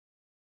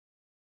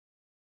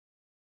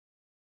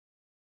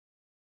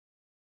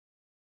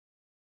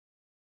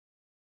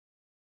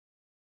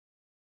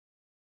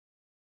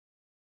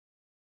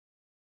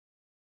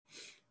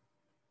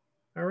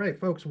All right,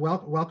 folks,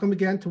 welcome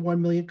again to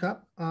 1 Million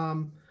Cup.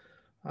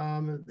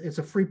 It's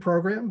a free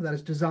program that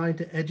is designed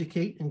to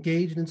educate,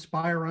 engage, and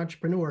inspire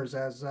entrepreneurs,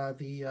 as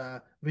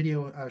the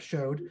video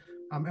showed.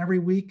 Every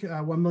week,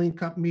 1 Million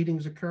Cup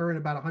meetings occur in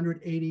about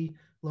 180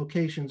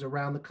 locations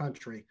around the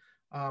country.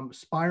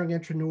 Aspiring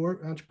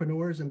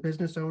entrepreneurs and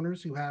business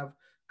owners who have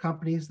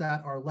companies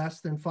that are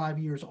less than 5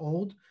 years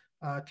old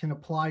can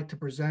apply to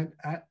present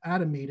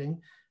at a meeting,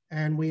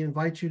 and we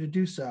invite you to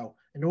do so.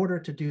 In order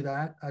to do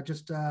that,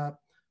 just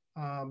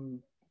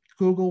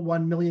Google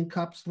 1 Million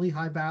Cups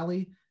Lehigh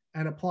Valley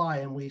and apply.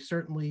 And we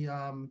certainly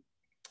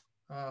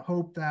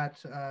hope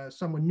that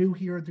someone new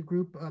here at the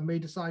group may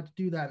decide to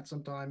do that at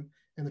some time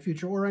in the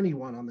future, or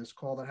anyone on this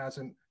call that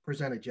hasn't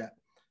presented yet.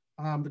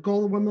 The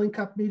goal of 1 Million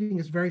Cup meeting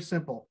is very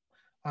simple.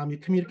 You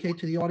communicate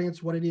to the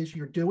audience what it is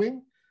you're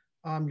doing,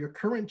 your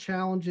current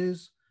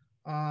challenges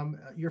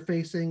you're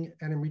facing,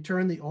 and in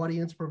return, the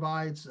audience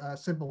provides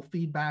simple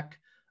feedback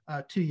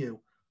to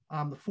you.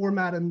 The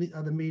format of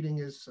the meeting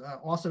is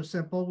also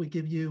simple. We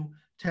give you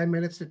 10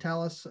 minutes to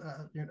tell us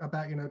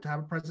about, to have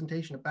a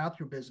presentation about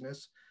your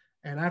business.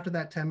 And after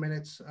that 10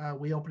 minutes,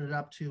 we open it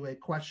up to a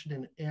question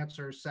and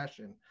answer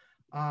session.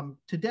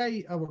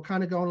 Today, we're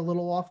kind of going a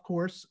little off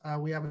course.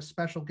 We have a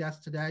special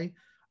guest today,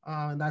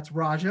 and that's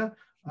Raja,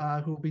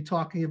 who will be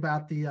talking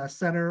about the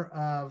Center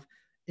of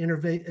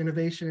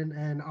Innovation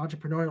and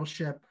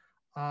Entrepreneurship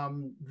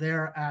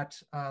there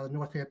at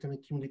Northampton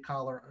Community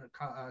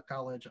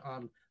College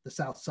on the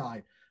South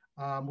Side.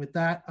 With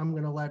that, I'm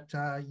going to let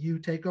you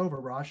take over,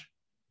 Raj.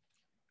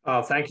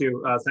 Thank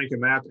you,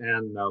 Matt.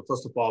 And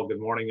first of all, good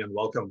morning and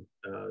welcome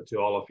to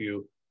all of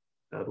you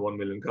at 1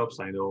 Million Cups.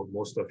 I know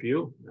most of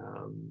you,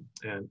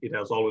 and it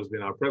has always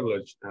been our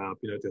privilege,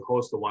 to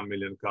host the 1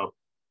 Million Cup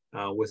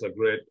with a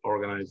great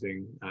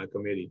organizing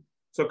committee.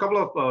 So a couple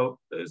of,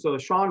 so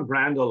Sean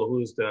Brandel,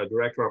 who's the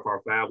director of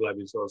our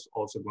FabLab, is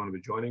also going to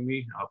be joining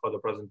me for the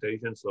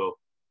presentation. So,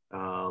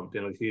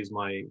 he's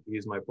my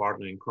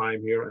partner in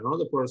crime here.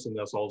 Another person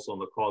that's also on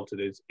the call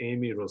today is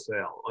Amy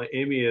Rosell.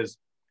 Amy is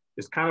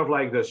kind of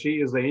like she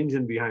is the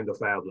engine behind the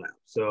FabLab.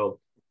 So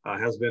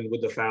has been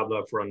with the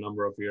FabLab for a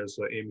number of years.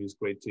 So Amy, is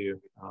great to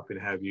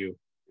have you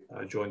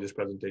join this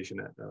presentation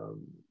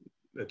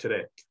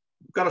today.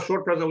 We've got a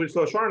short presentation.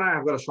 So Sean and I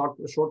have got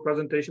a short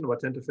presentation,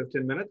 about 10 to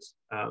 15 minutes.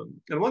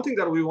 And one thing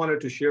that we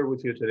wanted to share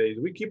with you today is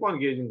we keep on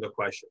engaging the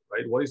question,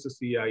 right? What is the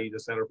CIE, the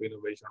Center for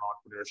Innovation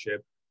and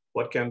Entrepreneurship?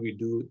 What can we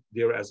do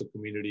there as a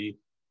community?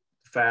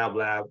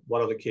 FabLab,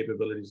 what are the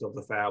capabilities of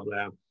the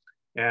FabLab?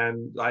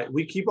 And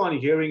we keep on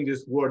hearing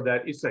this word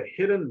that it's a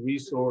hidden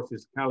resource.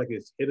 It's kind of like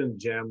this hidden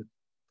gem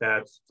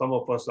that some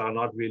of us are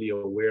not really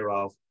aware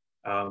of.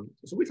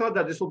 So we thought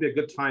that this will be a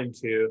good time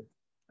to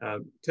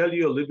tell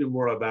you a little bit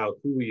more about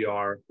who we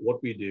are,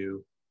 what we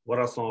do, what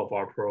are some of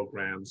our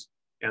programs,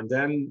 and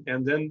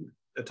then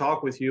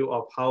talk with you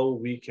of how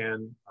we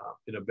can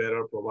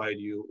better provide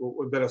you,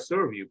 or better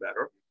serve you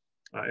better.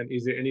 And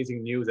is there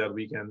anything new that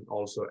we can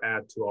also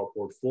add to our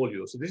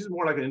portfolio? So this is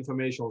more like an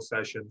informational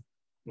session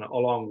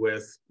along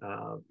with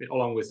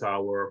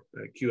our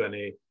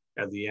Q&A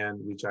at the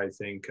end, which I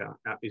think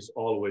is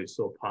always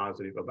so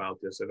positive about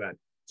this event.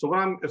 So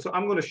I'm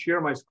going to share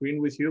my screen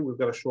with you. We've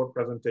got a short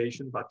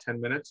presentation, about 10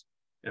 minutes,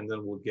 and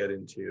then we'll get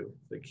into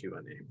the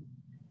Q&A.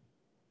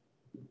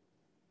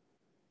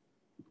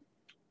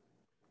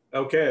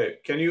 Okay,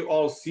 can you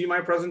all see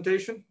my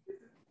presentation?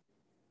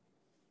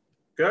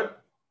 Good?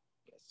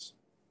 Yes.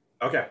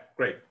 Okay,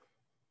 great.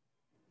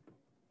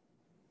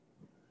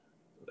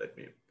 Let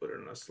me put it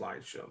in a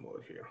slideshow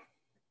mode here.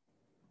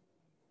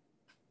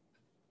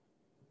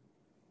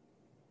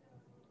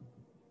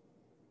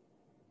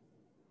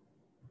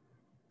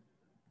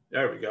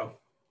 There we go.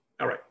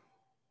 All right.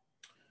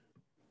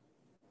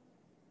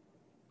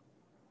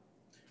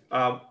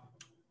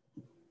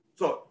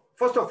 So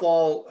first of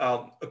all,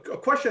 a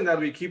question that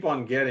we keep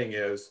on getting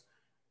is,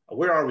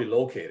 where are we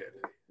located?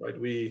 Right?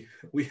 We've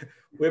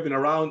been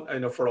around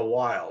for a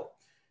while.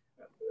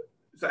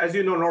 So as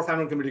you know,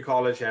 Northampton Community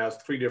College has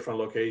 3 different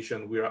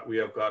locations. We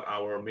have got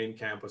our main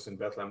campus in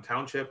Bethlehem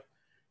Township.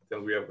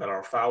 Then we have got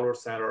our Fowler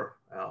Center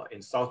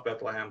in South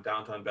Bethlehem,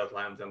 downtown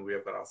Bethlehem. Then we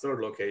have got our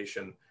 3rd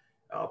location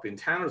up in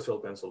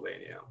Tannersville,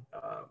 Pennsylvania,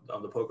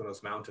 on the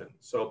Poconos Mountain.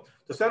 So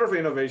the Center for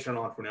Innovation and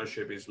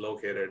Entrepreneurship is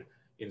located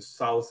in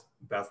South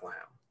Bethlehem.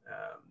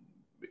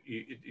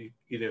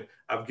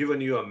 I've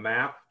given you a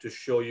map to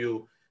show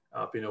you,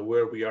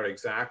 where we are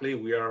exactly.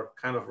 We are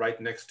kind of right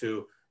next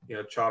to,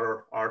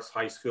 Charter Arts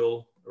High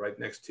School, right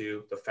next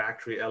to the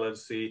Factory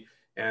LLC,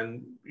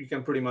 and you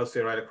can pretty much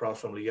say right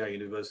across from Lehigh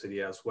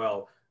University as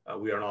well.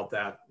 We are not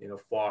that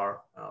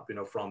far,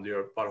 from there,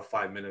 about a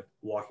 5-minute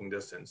walking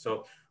distance.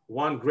 So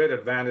one great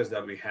advantage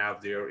that we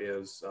have there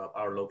is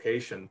our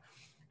location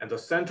and the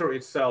center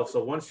itself.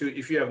 So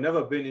if you have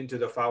never been into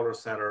the Fowler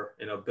Center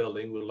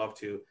building, we'd love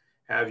to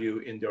have you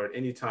in there at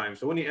any time.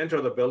 So when you enter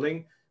the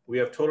building, we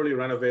have totally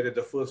renovated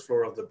the 1st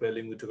floor of the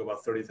building. We took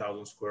about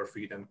 30,000 square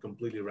feet and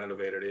completely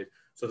renovated it.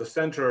 So the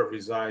center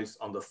resides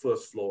on the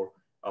 1st floor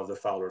of the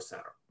Fowler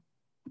Center.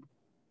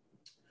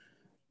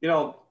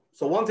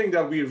 So one thing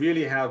that we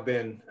really have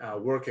been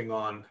working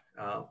on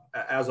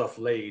as of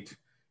late,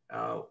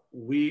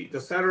 the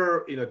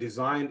center,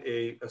 designed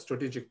a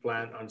strategic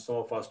plan on some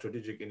of our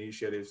strategic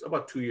initiatives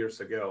about 2 years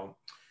ago.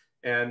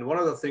 And one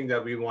of the things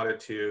that we wanted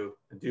to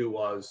do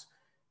was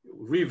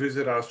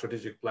revisit our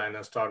strategic plan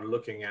and start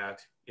looking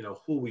at,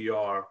 who we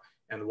are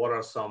and what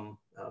are some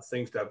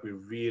things that we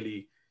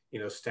really,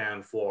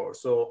 stand for.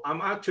 So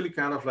I'm actually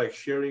kind of like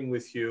sharing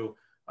with you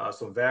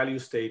some value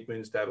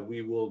statements that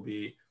we will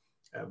be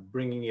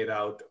bringing it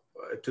out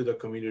to the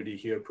community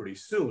here pretty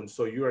soon.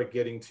 So you are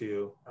getting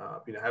to,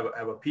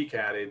 have a peek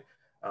at it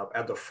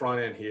at the front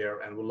end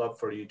here, and we'd love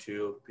for you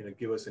to,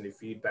 give us any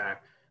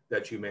feedback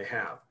that you may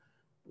have.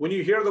 When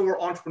you hear the word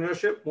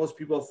entrepreneurship, most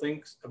people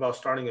think about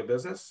starting a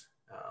business.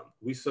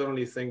 We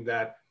certainly think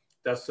that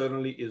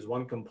certainly is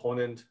one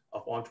component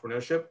of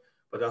entrepreneurship,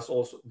 but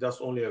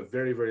that's only a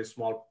very, very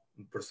small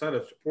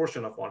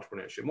portion of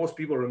entrepreneurship. Most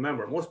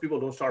people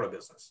don't start a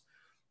business.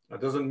 That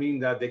doesn't mean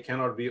that they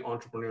cannot be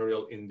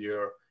entrepreneurial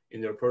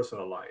in their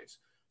personal lives.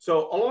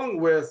 So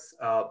along with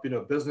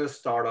business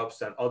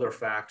startups and other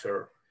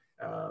factor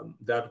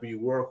that we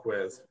work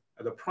with,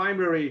 the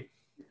primary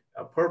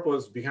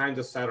purpose behind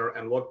the center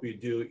and what we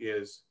do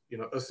is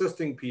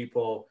assisting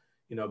people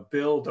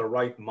build the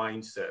right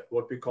mindset,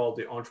 what we call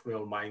the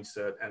entrepreneurial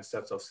mindset and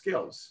sets of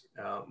skills,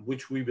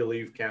 which we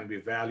believe can be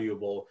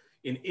valuable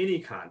in any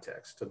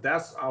context. So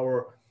that's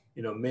our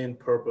main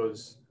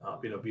purpose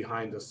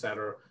behind the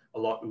center.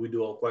 We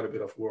do quite a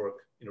bit of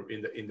work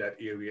in that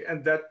area,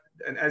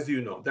 and as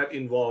you know, that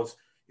involves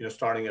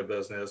starting a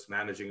business,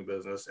 managing a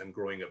business, and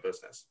growing a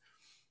business.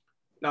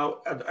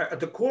 Now, at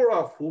the core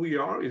of who we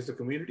are is the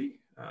community.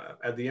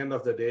 At the end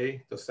of the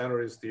day, the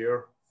center is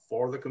there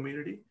for the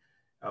community.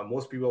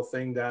 Most people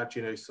think that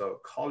it's a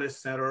college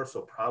center,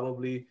 so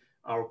probably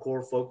our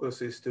core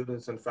focus is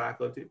students and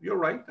faculty. You're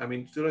right. I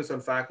mean, students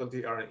and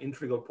faculty are an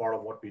integral part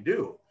of what we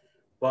do,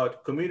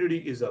 but community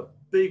is a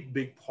big,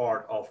 big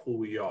part of who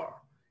we are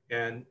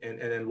and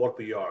what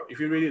we are. If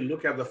you really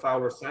look at the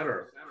Fowler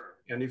Center,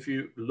 and if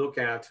you look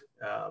at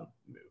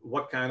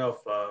what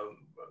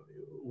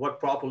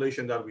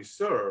population that we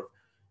serve,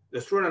 the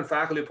student and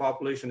faculty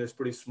population is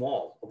pretty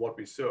small of what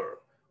we serve.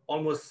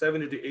 Almost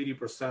 70 to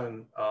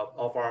 80%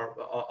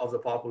 of the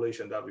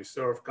population that we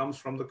serve comes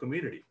from the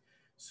community.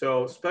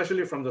 So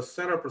especially from the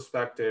center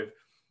perspective,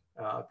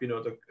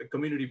 the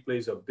community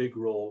plays a big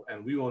role,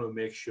 and we want to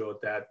make sure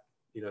that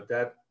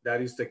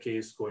that is the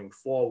case going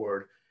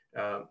forward.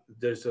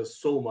 There's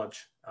just so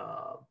much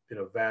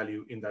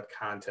value in that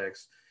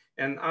context.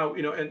 And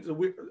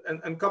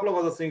a couple of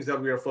other things that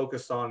we are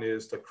focused on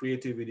is the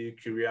creativity,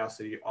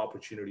 curiosity,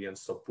 opportunity, and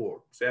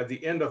support. So at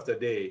the end of the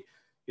day,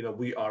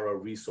 we are a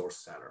resource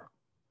center.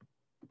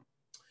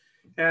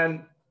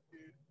 And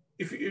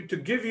to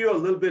give you a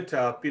little bit,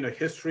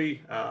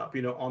 history,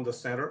 on the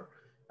center,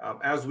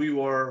 as we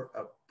were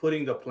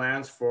putting the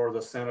plans for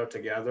the center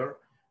together,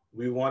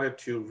 we wanted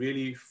to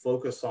really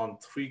focus on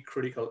three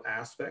critical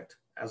aspects.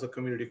 As a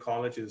community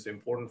college, it is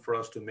important for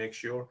us to make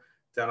sure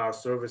that our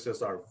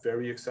services are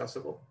very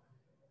accessible,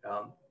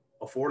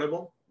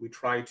 affordable. We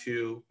try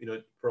to,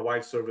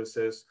 provide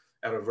services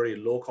at a very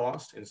low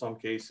cost. In some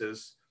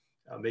cases,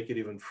 make it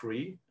even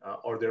free,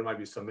 or there might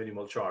be some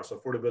minimal charge. So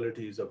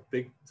affordability is a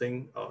big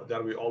thing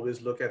that we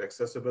always look at,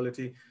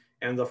 accessibility.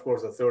 And of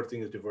course, the third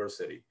thing is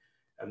diversity.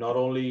 And not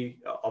only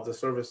of the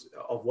service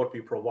of what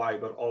we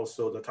provide, but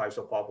also the types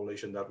of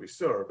population that we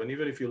serve. And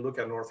even if you look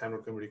at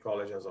Northampton Community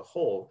College as a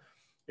whole,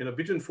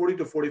 between 40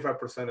 to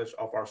 45%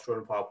 of our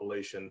student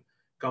population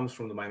comes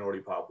from the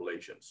minority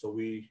population. So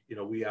we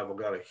have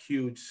got a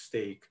huge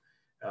stake,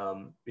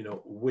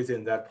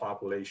 within that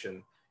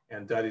population.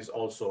 And that is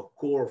also a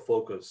core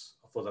focus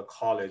for the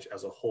college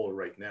as a whole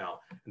right now.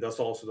 And that's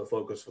also the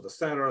focus for the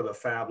center, the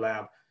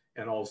FabLab,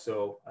 and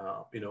also,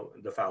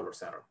 the Fowler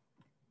Center.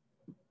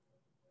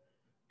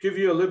 Give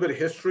you a little bit of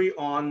history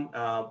on,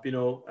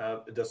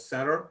 the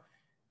center.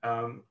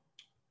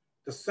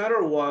 The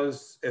center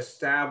was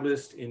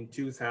established in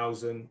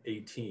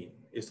 2018.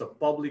 It's a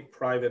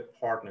public-private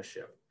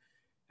partnership.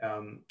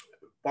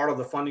 Part of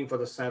the funding for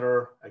the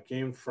center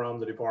came from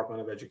the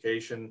Department of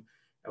Education,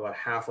 about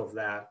half of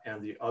that,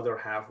 and the other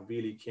half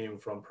really came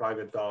from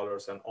private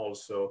dollars and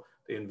also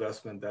the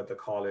investment that the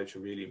college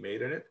really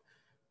made in it.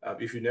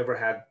 If you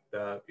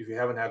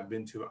haven't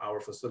been to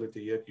our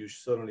facility yet, you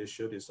certainly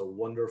should. It's a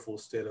wonderful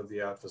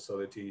state-of-the-art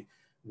facility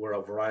where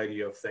a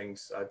variety of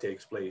things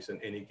takes place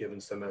in any given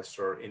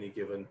semester, any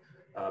given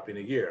in a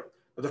year.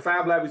 But the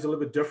FabLab is a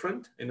little bit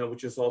different,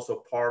 which is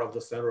also part of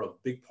the center, a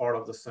big part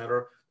of the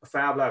center. The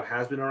FabLab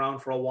has been around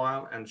for a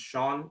while, and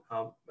Sean,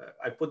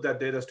 I put that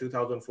data as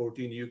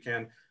 2014. You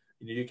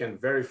can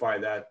verify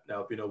that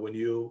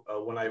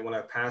when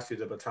I pass you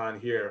the baton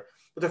here.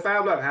 But the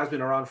FabLab has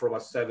been around for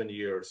about 7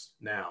 years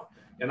now.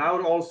 And I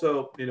would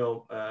also,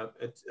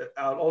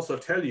 I would also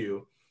tell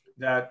you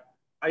that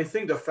I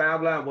think the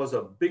FabLab was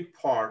a big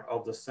part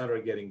of the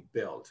center getting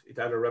built. It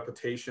had a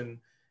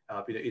reputation,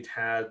 it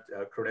had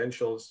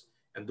credentials,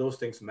 And those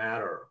things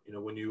matter,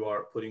 when you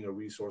are putting a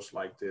resource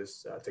like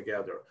this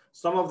together.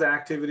 Some of the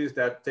activities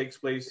that takes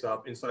place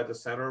inside the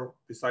center,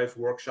 besides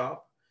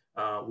workshop,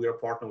 we are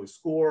partnering with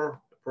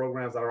SCORE,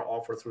 programs that are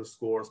offered through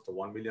SCORE's, the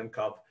 1 Million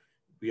Cup.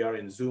 We are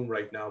in Zoom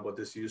right now, but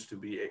this used to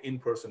be an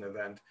in-person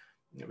event.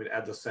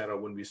 At the center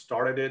when we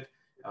started it,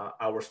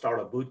 our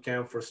startup boot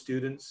camp for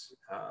students.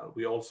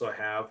 We also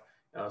have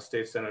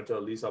State Senator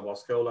Lisa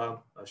Boscola.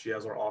 She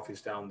has her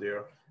office down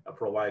there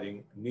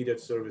providing needed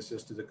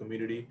services to the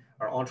community.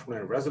 Our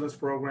entrepreneur in residence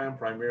program,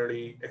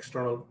 primarily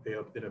external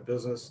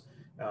business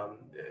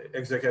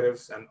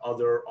executives and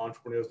other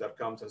entrepreneurs that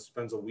comes and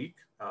spends a week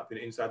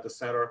inside the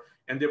center.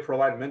 And they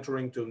provide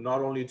mentoring to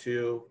not only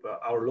to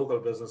our local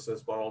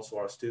businesses, but also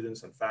our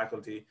students and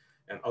faculty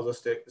and other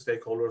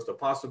stakeholders. The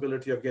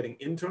possibility of getting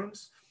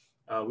interns.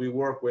 We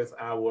work with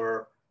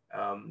our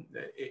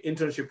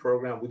internship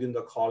program within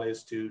the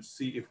college to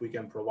see if we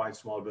can provide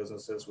small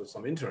businesses with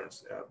some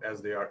interns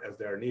as they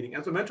are needing,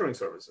 and some mentoring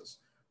services,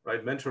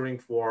 right?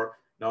 Mentoring for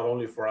not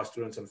only for our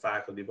students and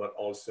faculty, but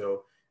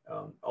also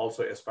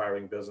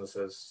aspiring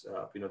businesses,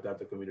 that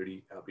the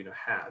community,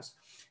 has.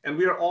 And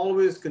we are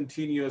always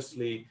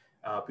continuously,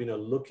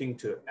 looking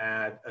to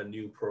add a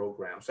new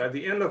program. So at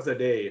the end of the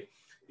day,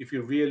 if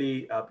you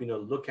really,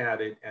 look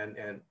at it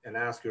and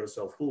ask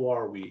yourself, who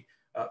are we?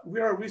 We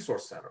are a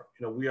resource center.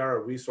 We are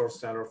a resource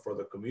center for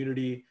the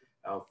community,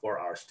 for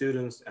our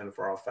students, and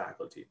for our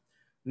faculty.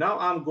 Now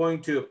I'm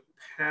going to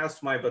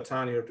pass my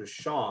baton here to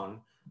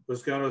Sean,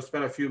 who's going to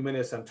spend a few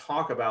minutes and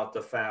talk about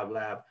the Fab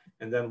Lab,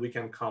 and then we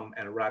can come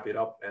and wrap it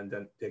up and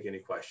then take any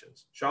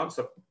questions. Sean,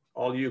 so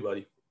all you,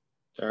 buddy.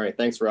 All right,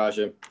 thanks,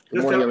 Raja.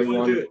 Good morning,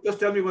 everyone. Just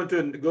tell me when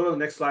to go to the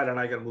next slide, and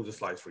I can move the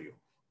slides for you.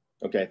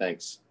 Okay,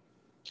 thanks.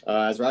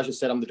 As Raja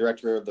said, I'm the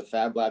director of the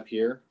Fab Lab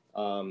here.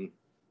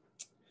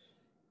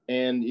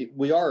 And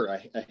we are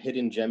a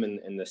hidden gem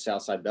in the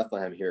Southside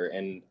Bethlehem here,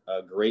 and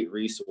a great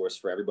resource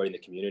for everybody in the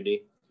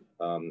community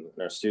and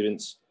our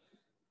students.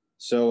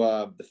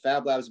 So the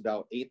Fab Lab is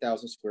about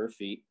 8,000 square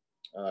feet.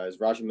 As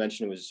Raja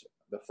mentioned,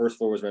 the first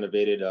floor was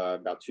renovated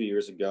about 2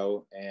 years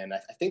ago. And I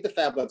think the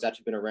Fab Lab's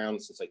actually been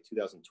around since like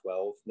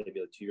 2012,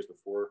 maybe like 2 years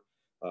before.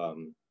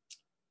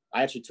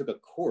 I actually took a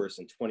course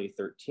in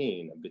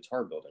 2013 of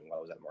guitar building while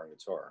I was at Martin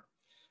Guitar.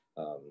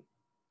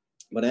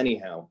 But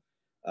anyhow,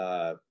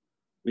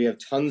 we have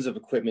tons of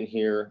equipment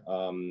here.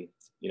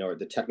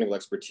 The technical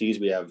expertise,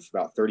 we have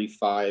about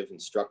 35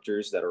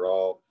 instructors that are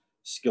all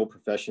skilled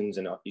professions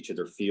in each of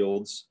their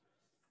fields.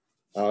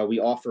 We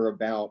offer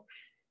about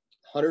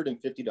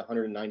 150 to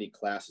 190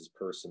 classes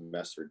per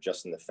semester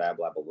just in the Fab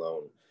Lab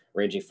alone,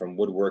 ranging from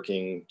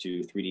woodworking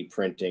to 3D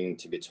printing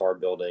to guitar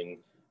building,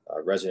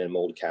 resin and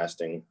mold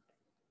casting.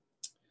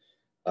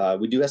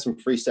 We do have some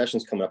free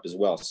sessions coming up as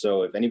well.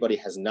 So if anybody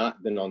has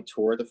not been on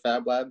tour at the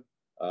Fab Lab,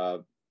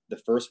 the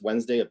first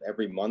Wednesday of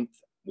every month,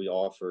 we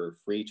offer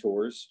free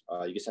tours.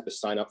 You just have to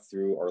sign up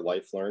through our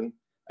LifeLearn.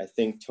 I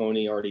think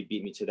Tony already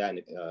beat me to that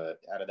and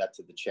added that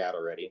to the chat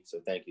already. So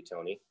thank you,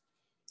 Tony.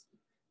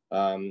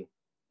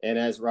 And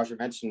as Raja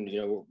mentioned,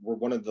 we're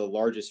one of the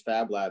largest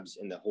Fab Labs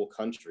in the whole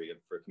country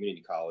for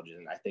community colleges,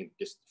 and I think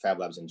just Fab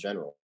Labs in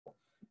general.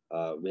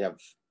 We have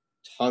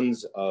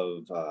tons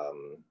of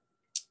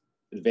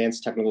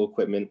advanced technical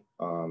equipment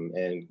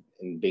and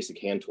basic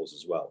hand tools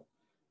as well.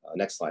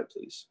 Next slide,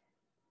 please.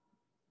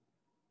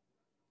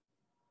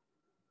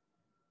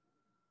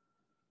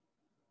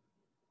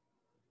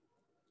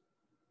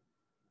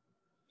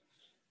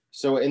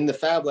 So in the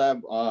Fab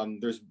Lab,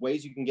 there's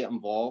ways you can get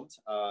involved.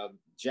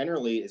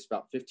 Generally, it's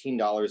about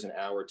 $15 an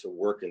hour to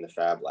work in the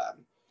Fab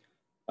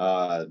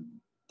Lab.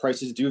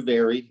 Prices do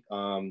vary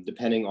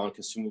depending on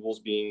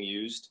consumables being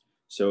used.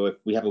 So if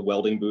we have a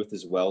welding booth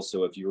as well,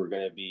 so if you were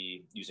going to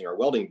be using our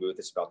welding booth,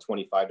 it's about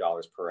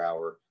 $25 per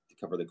hour to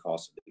cover the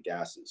cost of the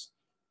gases.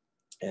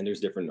 And there's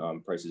different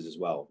prices as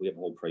well. We have a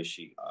whole price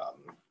sheet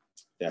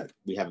that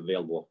we have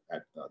available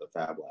at the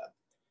Fab Lab.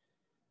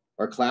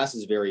 Our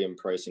classes vary in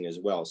pricing as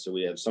well. So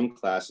we have some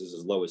classes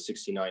as low as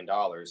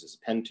 $69 as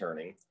pen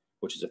turning,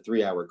 which is a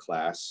 3-hour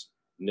class.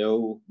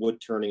 No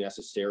wood turning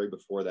necessary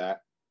before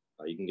that.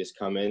 You can just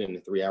come in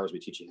the 3 hours we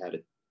teach you how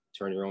to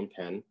turn your own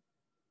pen.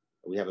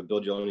 We have a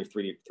build your own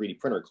 3D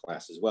printer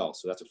class as well.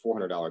 So that's a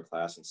 $400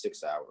 class in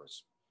 6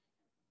 hours.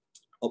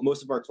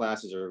 Most of our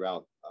classes are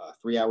about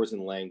 3 hours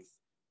in length.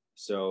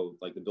 So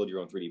like the build your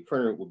own 3D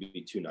printer will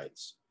be 2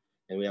 nights.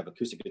 And we have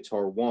Acoustic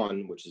Guitar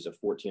 1, which is a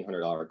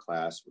 $1,400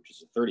 class, which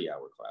is a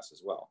 30-hour class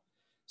as well.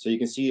 So you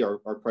can see our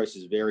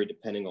prices vary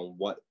depending on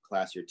what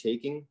class you're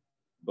taking.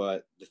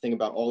 But the thing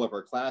about all of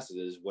our classes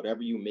is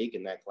whatever you make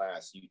in that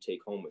class, you take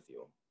home with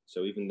you.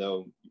 So even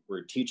though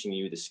we're teaching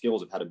you the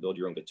skills of how to build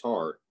your own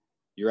guitar,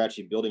 you're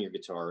actually building your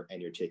guitar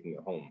and you're taking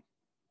it home.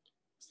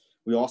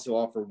 We also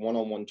offer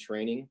one-on-one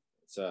training.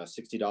 It's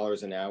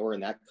 $60 an hour,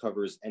 and that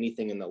covers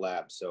anything in the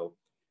lab. So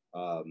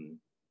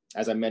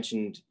as I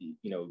mentioned,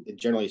 it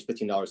generally is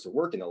 $15 to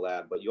work in the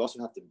lab, but you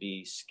also have to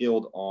be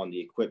skilled on the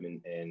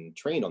equipment and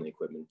trained on the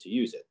equipment to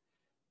use it.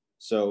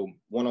 So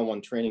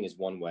one-on-one training is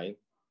one way.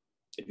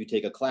 If you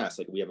take a class,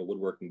 like we have a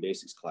woodworking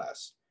basics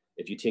class,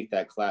 if you take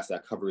that class,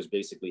 that covers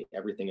basically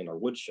everything in our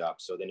wood shop.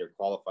 So then you're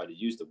qualified to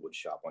use the wood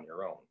shop on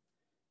your own.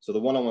 So the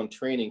one-on-one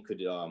training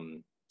could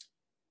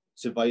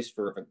suffice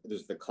for if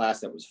there's the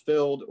class that was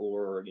filled,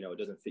 or it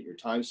doesn't fit your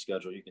time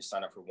schedule, you can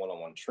sign up for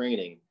one-on-one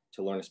training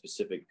to learn a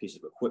specific piece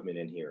of equipment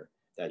in here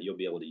that you'll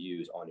be able to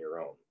use on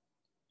your own.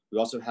 We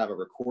also have a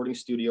recording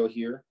studio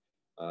here.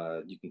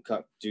 You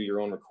can do your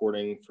own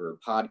recording for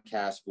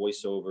podcasts,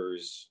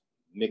 voiceovers,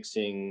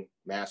 mixing,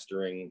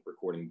 mastering,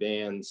 recording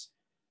bands.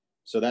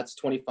 So that's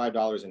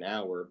 $25 an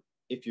hour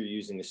if you're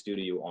using the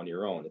studio on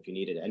your own. If you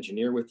need an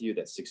engineer with you,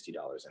 that's $60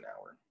 an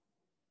hour.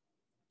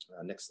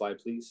 Next slide,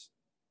 please.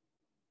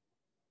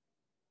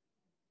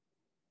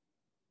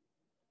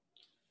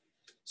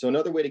 So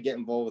another way to get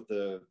involved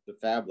with the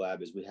Fab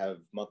Lab is we have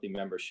monthly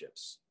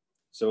memberships.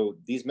 So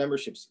these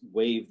memberships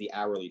waive the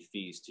hourly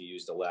fees to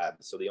use the lab.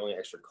 So the only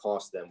extra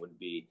cost then would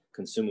be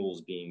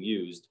consumables being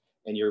used,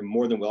 and you're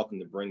more than welcome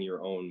to bring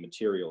your own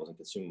materials and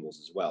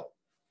consumables as well.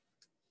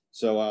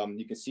 So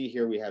you can see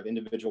here we have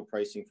individual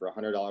pricing for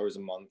 $100 a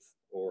month,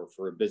 or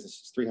for a business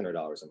it's $300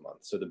 a month.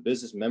 So the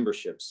business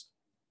memberships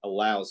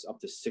allows up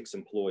to 6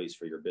 employees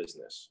for your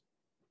business.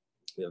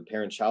 We have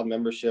parent-child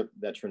membership,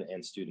 veteran,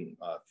 and student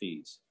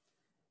fees.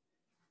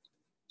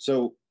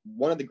 So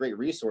one of the great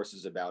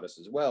resources about us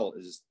as well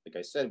is, like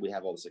I said, we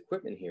have all this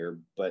equipment here,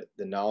 but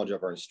the knowledge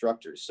of our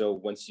instructors. So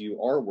once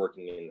you are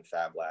working in the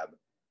Fab Lab,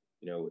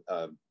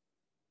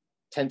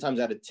 10 times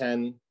out of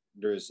 10,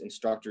 there's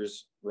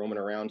instructors roaming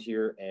around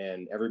here,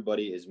 and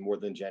everybody is more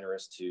than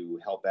generous to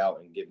help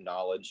out and give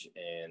knowledge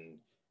and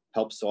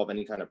help solve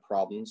any kind of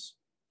problems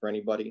for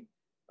anybody.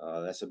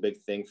 That's a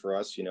big thing for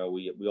us.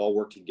 We all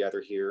work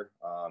together here.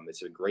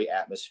 It's a great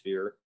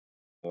atmosphere.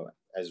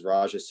 As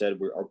Raj has said,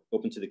 we're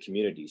open to the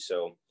community.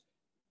 So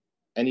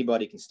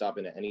anybody can stop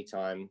in at any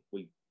time.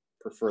 We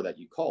prefer that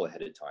you call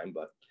ahead of time,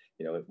 but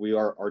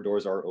our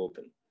doors are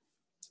open.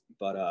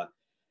 But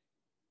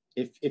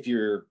if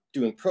you're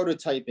doing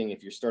prototyping,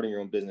 if you're starting your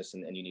own business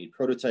and you need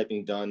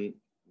prototyping done,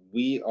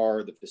 we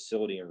are the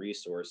facility and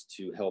resource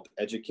to help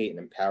educate and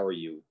empower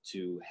you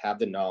to have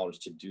the knowledge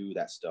to do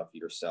that stuff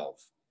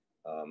yourself.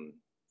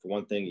 For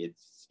one thing,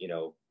 it's,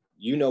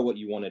 what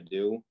you want to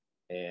do,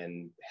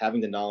 and having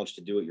the knowledge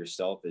to do it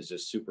yourself is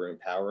just super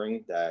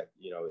empowering. That,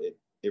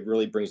 it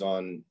really brings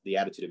on the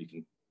attitude of you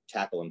can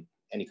tackle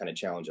any kind of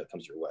challenge that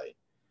comes your way.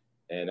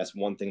 And that's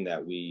one thing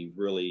that we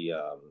really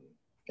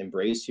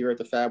embrace here at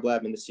the Fab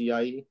Lab in the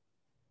CIE.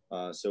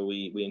 So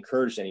we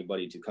encourage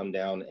anybody to come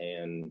down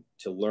and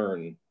to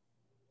learn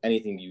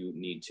anything you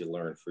need to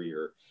learn for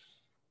your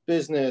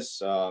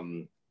business,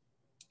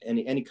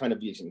 any kind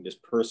of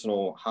just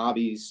personal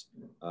hobbies.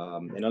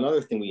 And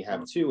another thing we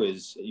have too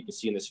is, you can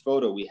see in this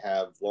photo, we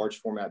have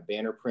large format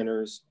banner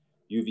printers,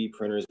 UV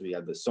printers, we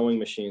have the sewing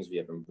machines, we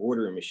have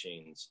embroidery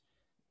machines.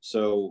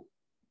 So,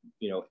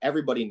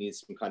 everybody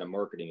needs some kind of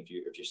marketing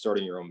if you're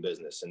starting your own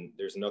business. And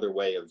there's another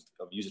way of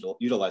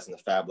utilizing the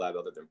Fab Lab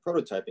other than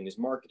prototyping is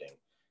marketing.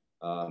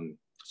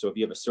 So if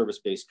you have a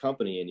service-based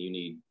company and you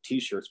need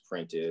t-shirts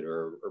printed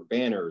or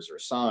banners or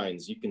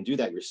signs, you can do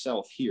that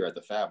yourself here at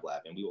the Fab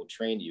Lab, and we will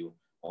train you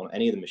on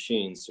any of the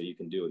machines so you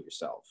can do it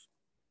yourself.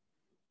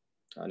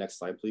 Next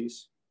slide,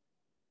 please.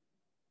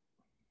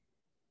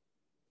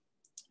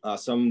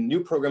 Some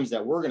new programs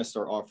that we're going to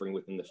start offering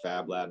within the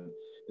Fab Lab,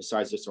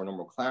 besides just our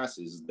normal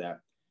classes, that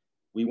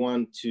we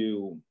want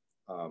to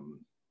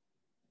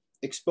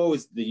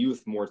expose the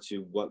youth more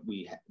to what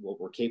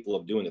we're capable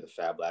of doing at the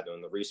Fab Lab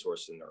and the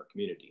resource in our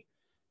community.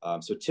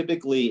 So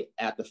typically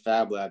at the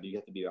Fab Lab, you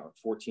have to be about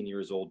 14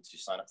 years old to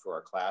sign up for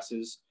our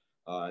classes.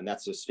 And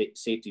that's just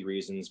safety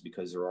reasons,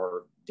 because there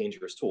are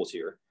dangerous tools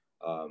here.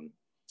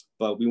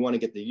 But we want to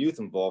get the youth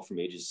involved from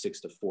ages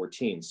 6 to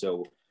 14.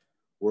 So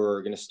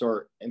we're going to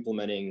start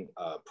implementing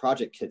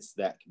project kits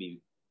that can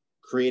be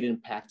created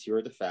and packed here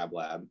at the Fab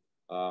Lab.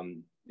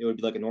 It would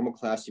be like a normal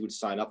class you would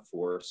sign up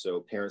for.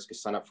 So parents could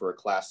sign up for a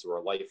class through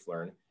our Life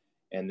Learn,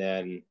 and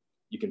then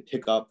you can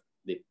pick up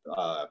the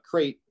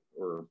crate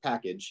or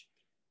package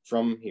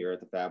from here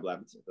at the Fab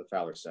Lab, the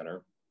Fowler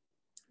Center.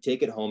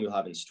 Take it home. You'll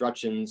have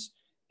instructions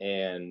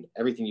and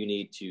everything you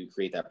need to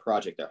create that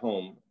project at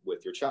home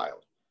with your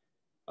child.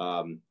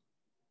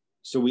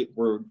 So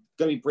we're going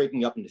to be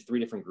breaking up into 3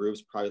 different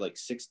groups, probably like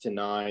 6 to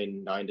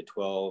 9, 9 to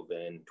 12,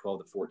 and 12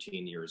 to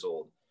 14 years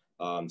old.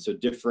 So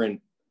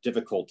different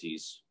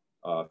difficulties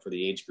for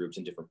the age groups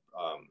and different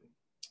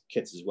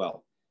kits as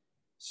well.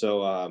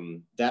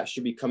 So that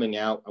should be coming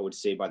out, I would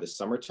say, by the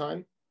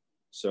summertime.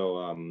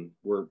 So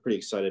we're pretty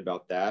excited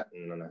about that,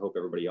 and I hope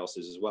everybody else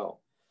is as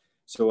well.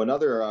 So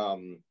another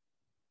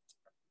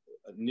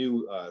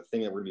new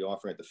thing that we're going to be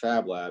offering at the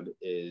Fab Lab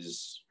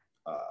is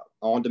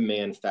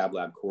on-demand Fab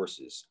Lab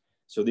courses.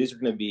 So these are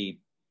going to be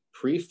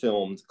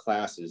pre-filmed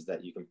classes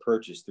that you can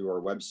purchase through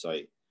our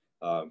website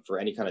for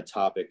any kind of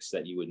topics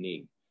that you would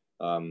need.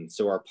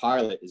 So our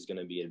pilot is going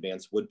to be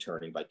Advanced Wood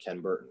Turning by Ken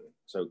Burton.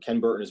 So Ken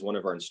Burton is one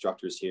of our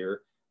instructors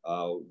here,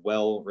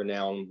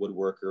 well-renowned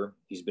woodworker.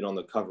 He's been on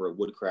the cover of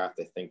Woodcraft,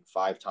 I think,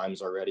 5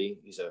 times already.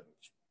 He's a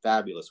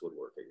fabulous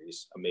woodworker.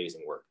 He's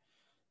amazing work.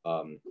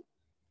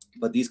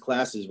 but these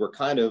classes were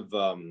kind of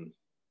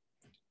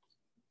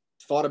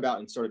thought about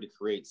and started to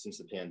create since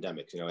the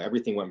pandemic. You know,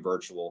 everything went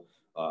virtual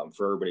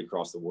for everybody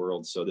across the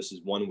world. So this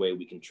is one way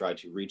we can try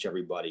to reach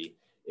everybody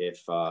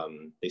if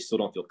they still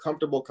don't feel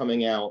comfortable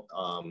coming out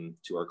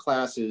to our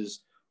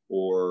classes,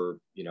 or,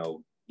 you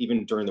know,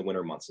 even during the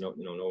winter months. No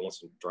one wants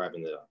to drive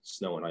in the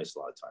snow and ice a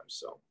lot of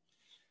times. So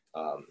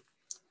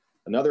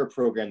another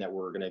program that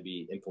we're going to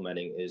be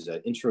implementing is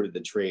Intro to the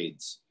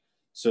Trades.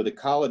 So the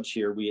college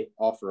here, we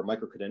offer a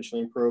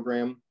micro-credentialing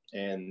program,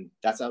 and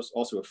that's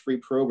also a free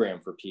program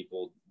for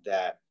people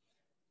that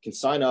can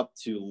sign up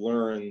to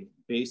learn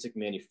basic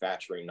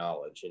manufacturing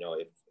knowledge. You know,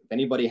 if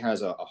anybody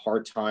has a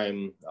hard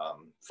time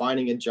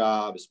finding a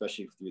job,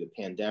 especially through the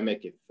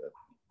pandemic, if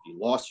you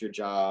lost your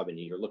job and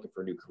you're looking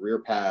for a new career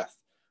path,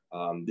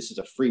 this is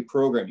a free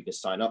program you can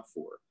sign up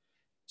for.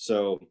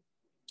 So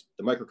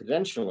the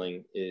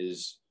micro-credentialing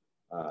is,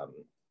 I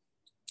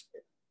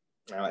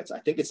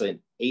think it's an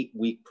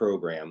 8-week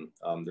program.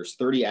 There's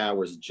 30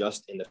 hours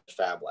just in the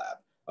FabLab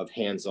of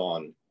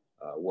hands-on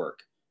work.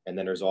 And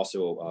then there's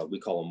also, we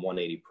call them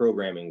 180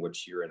 programming,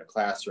 which you're in a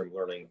classroom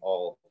learning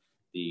all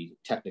the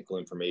technical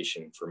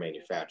information for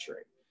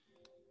manufacturing.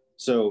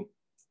 So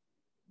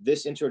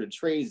this Intro to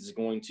Trades is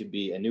going to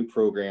be a new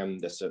program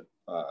that's a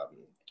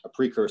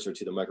precursor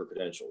to the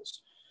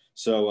micro-credentials.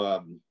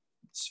 So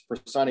for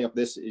signing up,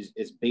 this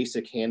is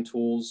basic hand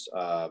tools,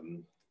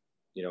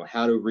 you know,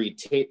 how to read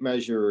tape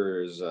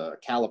measures,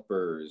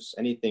 calipers,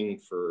 anything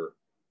for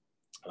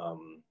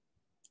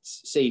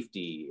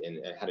safety, and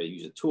how to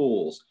use the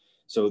tools.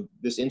 So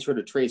this Intro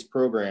to Trades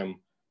program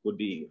would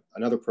be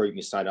another program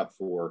you sign up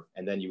for,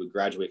 and then you would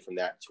graduate from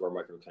that to our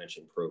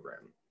micro-credentialing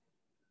program.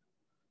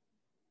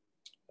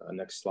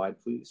 Next slide,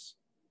 please.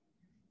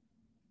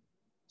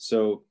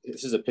 So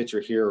this is a picture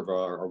here of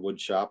our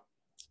wood shop.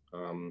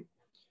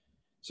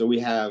 So we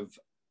have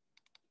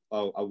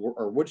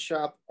our wood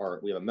shop,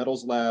 we have a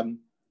metals lab,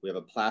 we have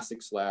a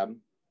plastics lab,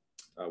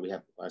 we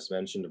have, as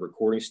mentioned, a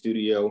recording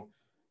studio,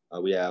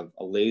 we have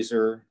a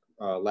laser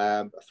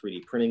lab, a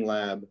 3D printing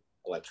lab,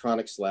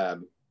 electronics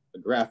lab, a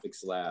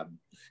graphics lab,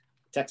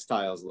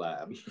 textiles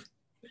lab.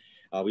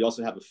 We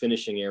also have a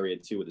finishing area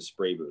too with a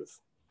spray booth.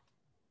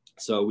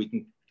 So we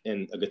can,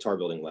 and a guitar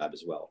building lab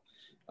as well.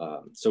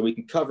 So we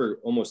can cover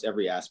almost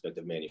every aspect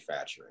of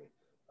manufacturing.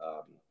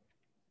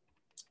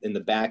 In the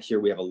back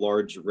here, we have a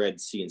large red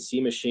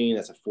CNC machine.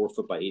 That's a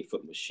 4-foot by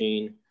 8-foot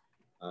machine.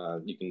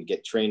 You can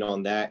get trained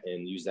on that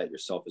and use that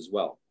yourself as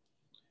well.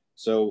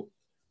 So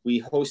we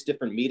host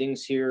different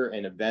meetings here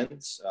and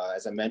events.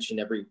 As I mentioned,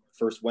 every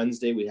first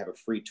Wednesday, we have a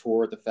free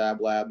tour at the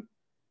FabLab.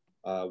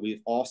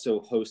 We've also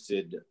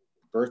hosted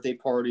birthday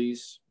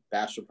parties,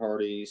 bachelor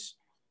parties.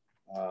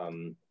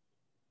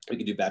 We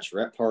can do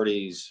bachelorette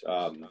parties.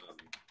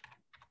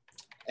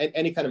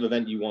 Any kind of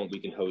event you want, we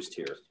can host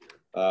here.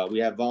 We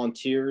have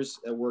volunteers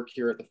that work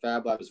here at the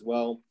FabLab as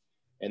well.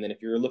 And then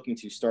if you're looking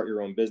to start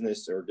your own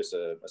business or just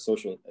a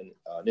social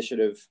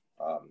initiative,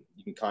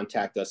 you can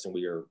contact us, and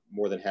we are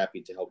more than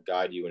happy to help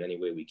guide you in any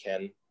way we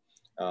can.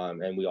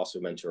 And we also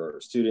mentor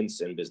our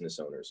students and business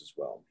owners as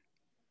well.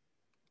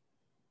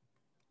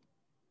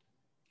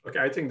 Okay,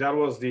 I think that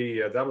was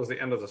the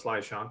end of the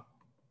slide, Sean.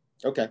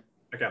 Okay.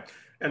 Okay,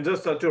 and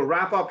just to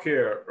wrap up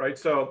here, right?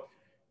 So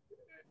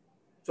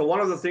one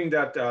of the things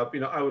that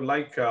I would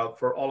like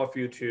for all of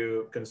you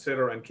to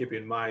consider and keep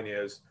in mind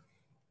is,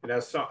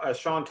 as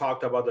Sean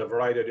talked about the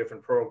variety of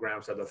different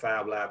programs that the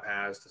FabLab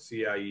has, the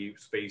CIE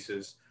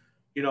spaces,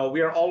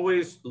 we are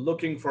always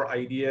looking for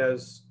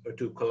ideas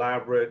to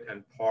collaborate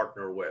and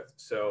partner with.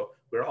 So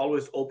we're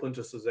always open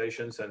to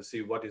suggestions and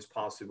see what is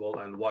possible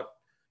and what,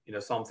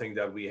 something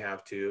that we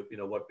have to,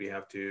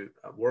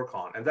 work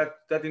on. And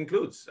that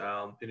includes,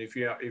 and if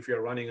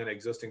you're running an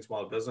existing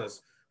small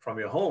business from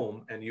your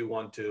home and you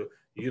want to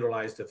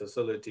utilize the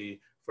facility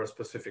for a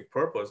specific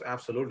purpose,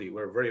 absolutely,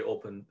 we're very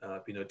open,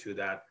 to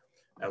that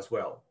as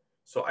well.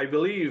 So I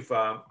believe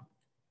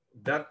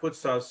that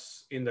puts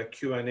us in the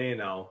Q&A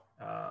now,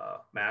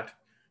 Matt.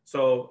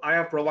 So I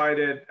have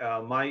provided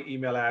my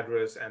email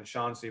address and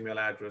Sean's email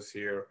address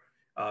here.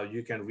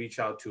 You can reach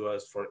out to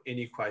us for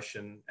any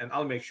question, and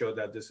I'll make sure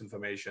that this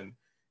information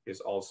is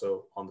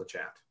also on the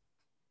chat.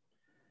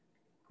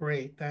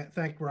 Great,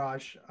 thank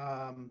Raj.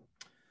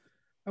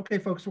 Okay,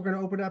 folks, we're going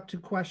to open up to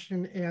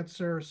question and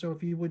answer. So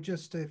if you would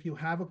just, if you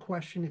have a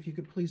question, if you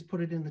could please put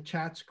it in the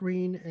chat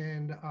screen,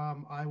 and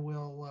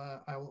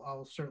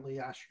I'll certainly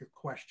ask your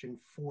question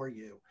for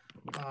you.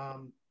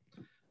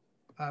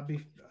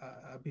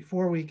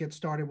 Before we get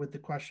started with the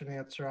question and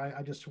answer,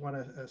 I just want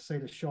to say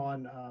to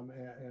Sean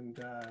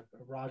and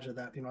Raja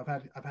that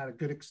I've had a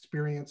good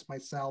experience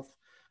myself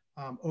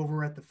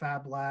over at the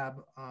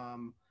FabLab.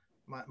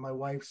 My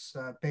wife's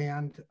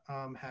band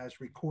has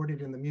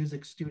recorded in the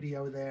music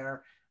studio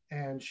there,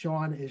 and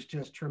Sean is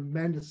just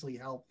tremendously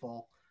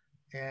helpful.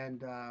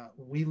 And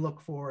we look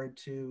forward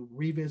to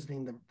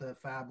revisiting the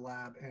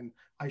FabLab. And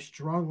I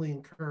strongly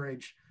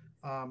encourage,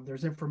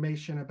 there's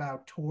information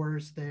about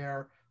tours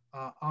there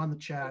on the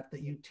chat,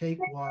 that you take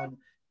one,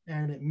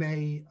 and it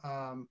may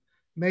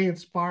may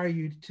inspire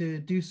you to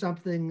do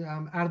something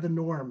out of the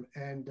norm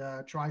and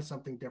try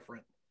something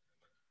different.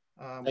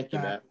 Thank you,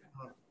 Matt.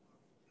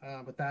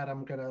 With that,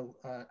 I'm going to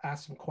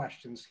ask some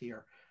questions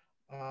here.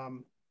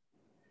 Let's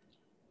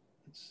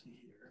see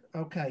here.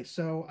 Okay,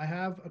 so I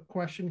have a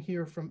question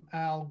here from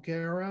Al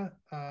Guerra.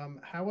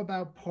 How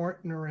about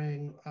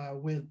partnering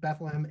with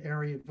Bethlehem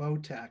Area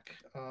Votech?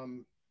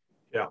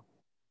 Yeah,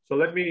 so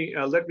let me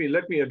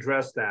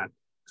address that.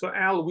 So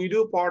Al, we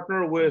do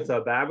partner with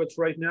Babbitts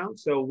right now.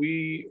 So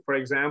we, for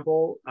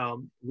example,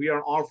 we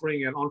are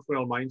offering an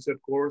entrepreneurial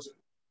mindset course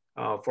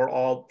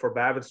for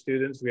Babbitts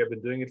students. We have been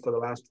doing it for the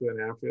last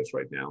 2.5 years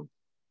right now.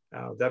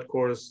 That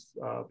course,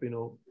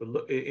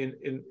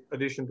 in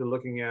addition to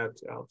looking at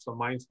some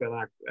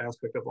mindset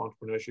aspect of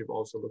entrepreneurship,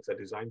 also looks at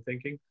design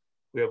thinking.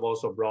 We have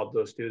also brought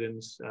those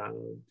students,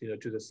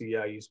 to the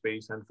CIE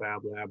space and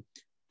FabLab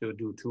to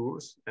do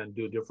tours and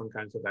do different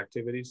kinds of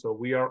activities. So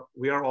we are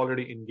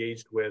already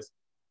engaged with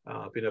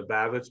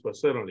Babbitts, but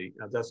certainly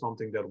that's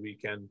something that we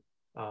can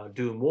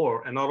do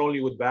more. And not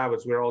only with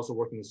Babbitts, we're also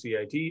working with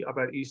CIT up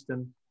at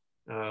Easton,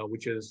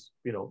 which is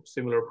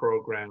similar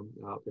program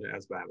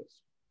as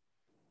Babbitts.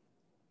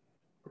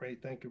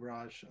 Great, thank you,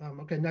 Raj.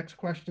 Okay, next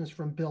question is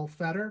from Bill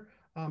Fetter.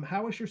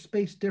 How is your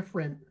space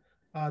different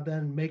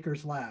than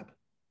Maker's Lab?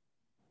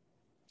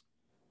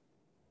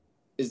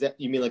 Is that,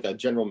 you mean like a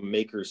general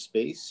maker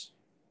space?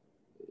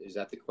 Is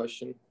that the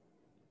question?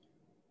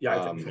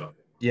 Yeah, I think so.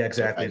 Yeah,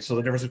 exactly. So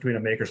the difference between a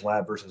Maker's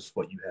Lab versus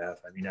what you have.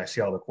 I mean, I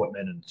see all the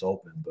equipment and it's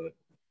open, but.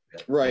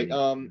 Yeah, right.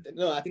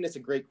 No, I think that's a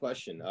great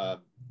question.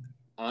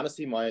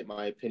 Honestly,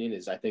 my opinion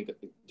is I think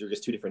they're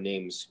just two different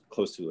names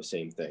close to the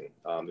same thing.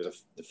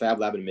 There's the Fab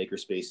Lab and Maker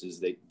Spaces.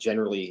 They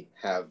generally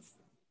have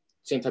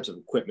same types of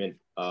equipment.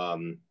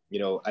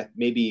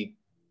 Maybe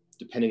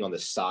depending on the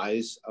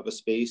size of a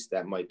space,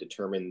 that might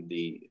determine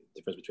the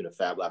difference between a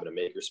Fab Lab and a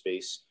Maker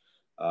Space.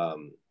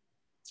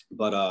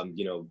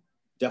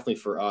 Definitely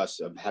for us,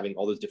 of having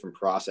all those different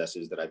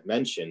processes that I've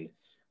mentioned,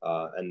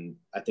 and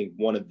I think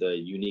one of the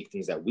unique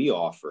things that we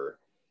offer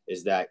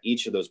is that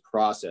each of those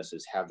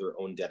processes have their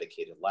own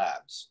dedicated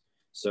labs.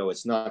 So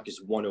it's not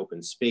just one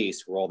open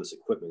space where all this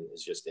equipment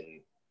is just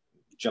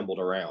jumbled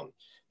around.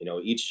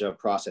 Each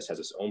process has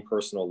its own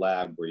personal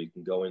lab where you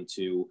can go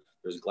into.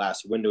 There's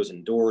glass windows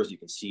and doors. You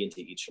can see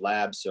into each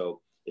lab.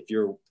 So if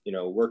you're,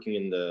 working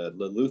in the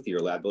luthier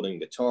lab building a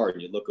guitar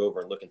and you look over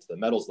and look into the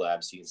metals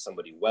lab, seeing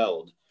somebody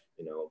weld,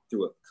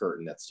 through a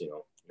curtain, that's,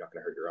 you're not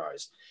going to hurt your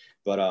eyes.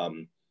 But,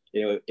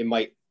 it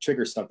might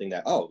trigger something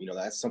that,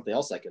 that's something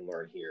else I can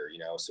learn here,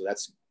 So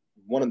that's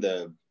one of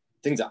the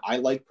things that I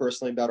like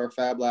personally about our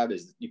Fab Lab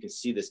is you can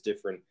see this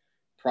different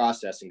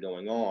processing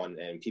going on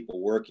and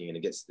people working, and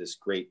it gets this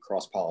great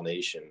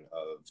cross-pollination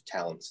of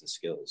talents and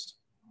skills.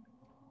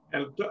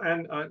 And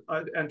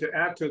to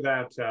add to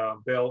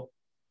that, Bill,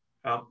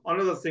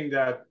 another thing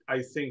that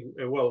I think,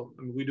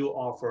 we do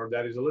offer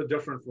that is a little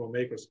different from a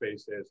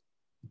makerspace is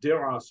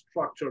there are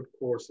structured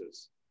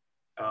courses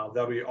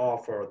that we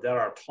offer that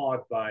are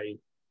taught by,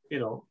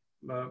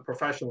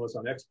 professionals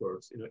and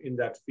experts, in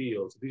that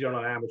field. So these are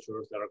not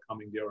amateurs that are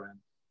coming there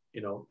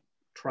and,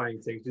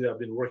 trying things. They have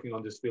been working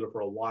on this field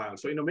for a while.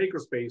 So in a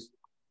makerspace,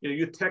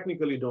 you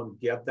technically don't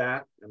get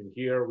that. I mean,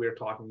 here we're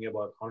talking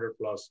about 100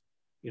 plus,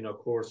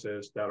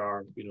 courses that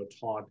are,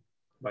 taught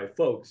by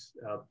folks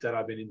that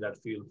have been in that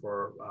field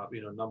for,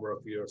 a number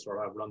of years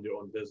or have run their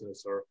own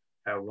business or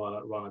have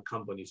run a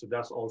company. So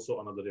that's also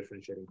another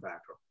differentiating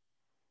factor.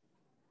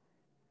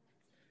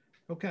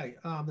 Okay,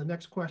 the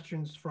next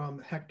question is from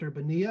Hector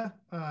Bonilla.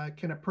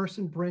 Can a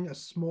person bring a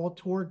small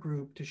tour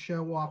group to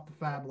show off the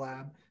Fab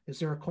Lab? Is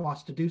there a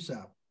cost to do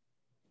so?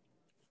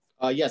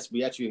 Yes,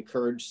 we actually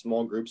encourage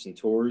small groups and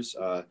tours.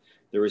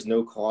 There is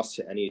no cost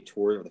to any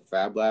tour of the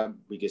Fab Lab.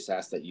 We just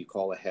ask that you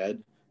call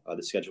ahead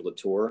to schedule a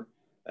tour,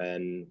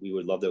 and we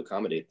would love to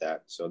accommodate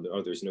that. So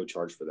there's no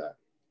charge for that.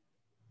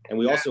 And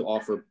we also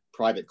offer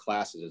private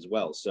classes as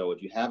well. So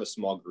if you have a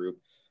small group,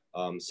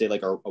 say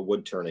like a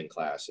wood turning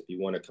class, if you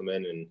want to come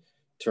in and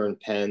turn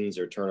pens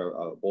or turn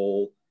a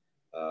bowl,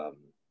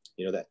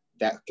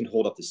 that can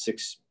hold up to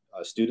 6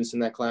 students in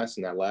that class,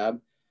 in that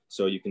lab.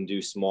 So you can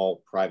do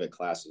small private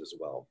classes as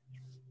well.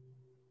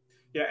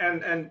 Yeah,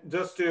 and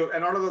just to,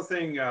 another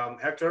thing,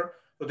 Hector,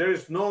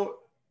 so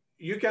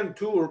you can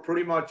tour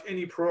pretty much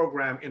any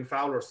program in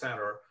Fowler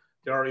Center.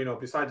 There are,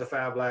 besides the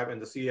Fab Lab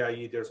and the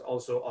CIE, there's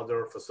also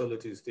other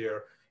facilities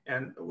there.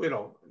 And,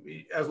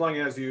 as long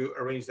as you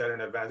arrange that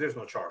in advance, there's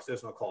no charge,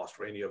 there's no cost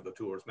for any of the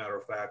tours. Matter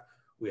of fact,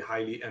 we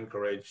highly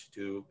encourage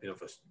to,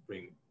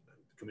 bring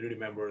community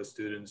members,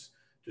 students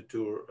to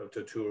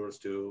tours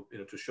to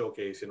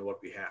showcase,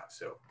 what we have,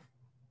 so.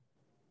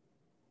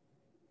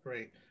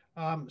 Great.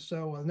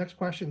 So the next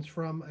question is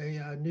from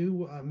a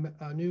new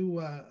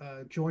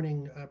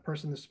joining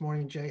person this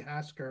morning, Jay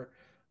Hasker.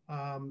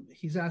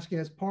 He's asking,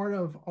 as part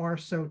of our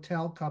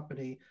Sotel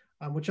company,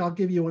 which I'll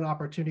give you an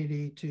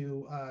opportunity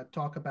to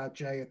talk about,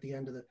 Jay, at the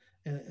end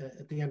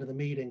of the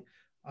meeting.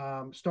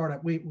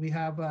 Startup. We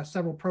have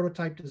several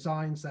prototype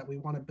designs that we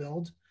want to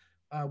build.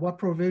 What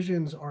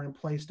provisions are in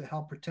place to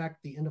help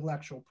protect the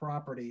intellectual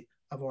property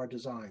of our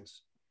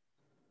designs?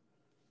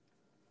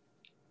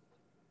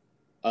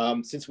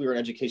 Since we were an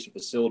education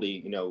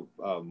facility,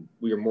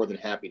 we are more than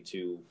happy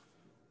to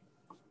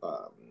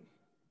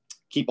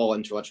keep all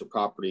intellectual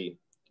property,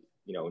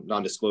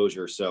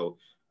 non-disclosure. So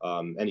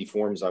any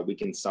forms we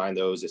can sign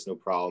those, it's no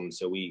problem.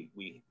 So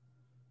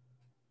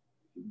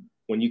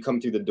when you come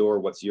through the door,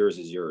 what's yours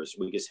is yours.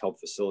 We just help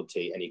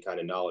facilitate any kind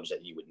of knowledge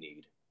that you would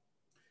need.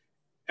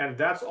 And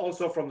that's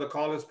also from the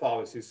college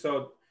policy.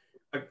 So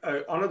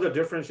another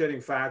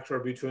differentiating factor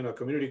between a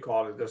community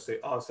college, let's say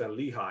us and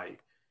Lehigh,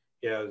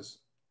 is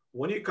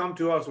when you come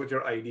to us with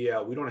your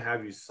idea, we don't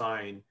have you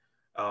sign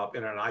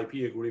in an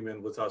IP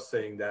agreement with us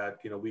saying that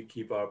we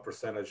keep a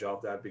percentage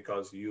of that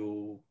because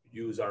you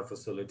use our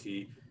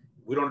facility.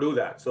 We don't do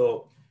that.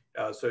 So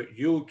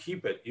you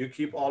keep it. You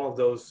keep all of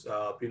those.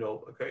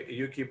 Okay.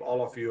 You keep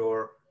all of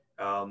your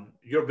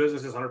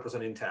business is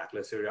 100% intact.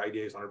 Let's say your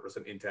idea is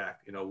 100%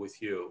 intact.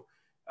 With you,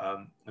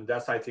 and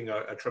that's, I think,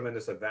 a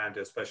tremendous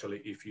advantage,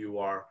 especially if you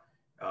are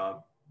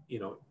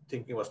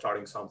thinking about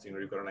starting something,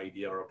 or you've got an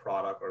idea or a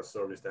product or a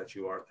service that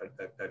you are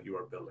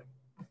building.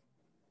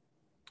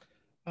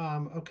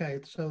 Okay,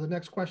 so the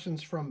next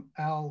question's from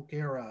Al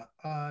Guerra.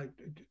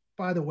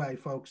 By the way,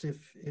 folks,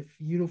 if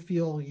you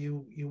feel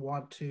you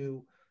want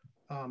to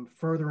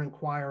further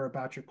inquire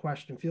about your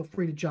question, feel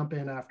free to jump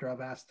in after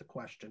I've asked the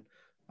question.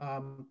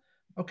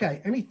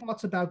 Okay, any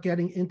thoughts about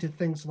getting into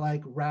things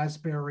like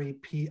Raspberry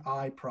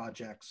Pi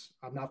projects?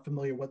 I'm not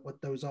familiar with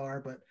what those are,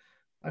 but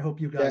I hope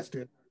you guys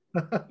do.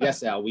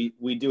 Yes, Al,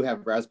 we do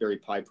have Raspberry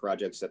Pi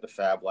projects at the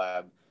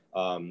FabLab.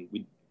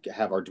 We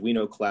have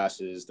Arduino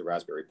classes, the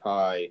Raspberry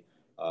Pi.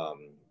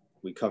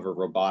 We cover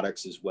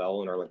robotics as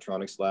well in our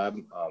electronics lab.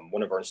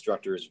 One of our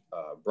instructors,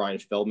 Brian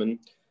Feldman,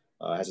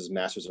 has his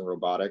master's in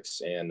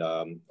robotics and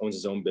owns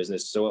his own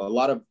business. So a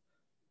lot of,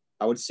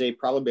 I would say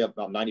probably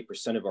about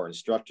 90% of our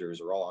instructors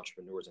are all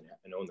entrepreneurs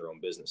and own their own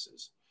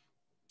businesses.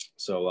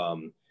 So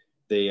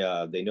they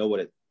know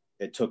what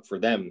it took for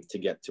them to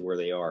get to where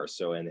they are.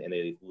 So, and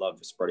they love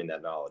spreading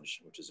that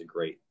knowledge, which is a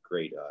great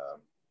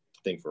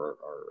thing for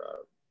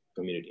our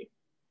community.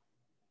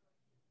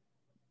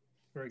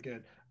 Very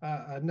good.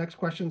 Next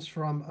question's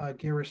from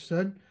Girish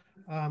Sud.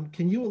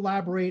 Can you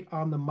elaborate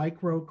on the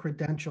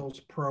micro-credentials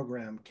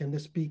program? Can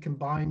this be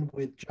combined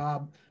with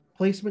job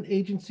placement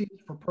agencies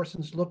for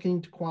persons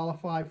looking to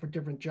qualify for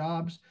different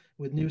jobs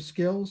with new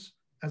skills?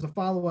 As a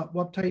follow-up,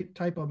 what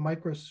type of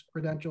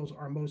micro-credentials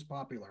are most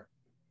popular?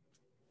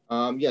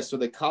 Yeah, so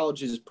the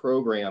college's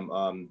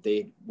program,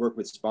 they work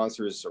with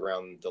sponsors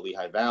around the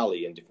Lehigh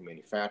Valley and different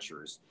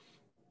manufacturers.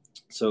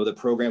 So the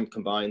program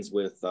combines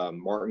with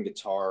Martin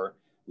Guitar,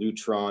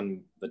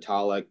 Lutron,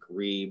 Vitalik,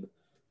 Reeb.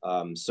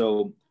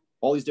 So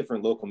all these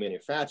different local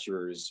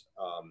manufacturers,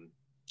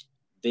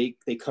 they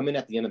come in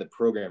at the end of the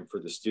program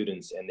for the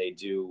students, and they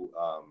do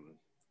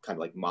kind of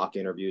like mock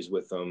interviews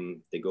with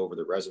them. They go over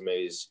their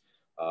resumes,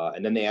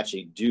 and then they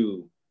actually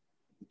do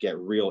get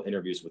real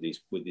interviews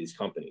with these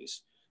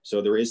companies. So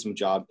there is some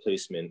job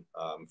placement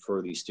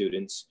for these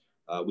students.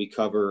 We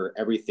cover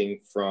everything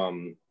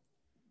from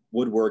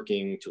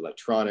woodworking to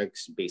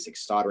electronics, basic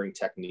soldering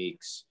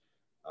techniques.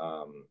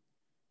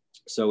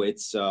 So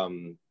it's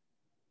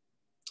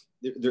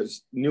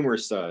there's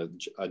numerous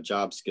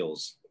job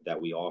skills that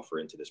we offer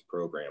into this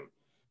program.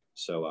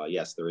 So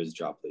yes, there is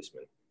job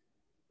placement.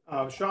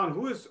 Sean,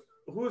 who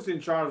is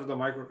in charge of the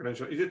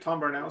micro-credential? Is it Tom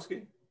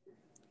Barnowski?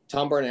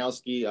 Tom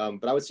Barnowski,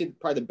 but I would say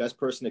probably the best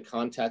person to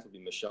contact would be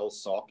Michelle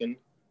Salkin.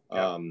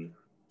 Yeah.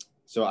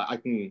 So I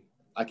can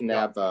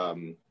have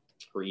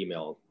her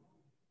email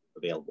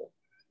available.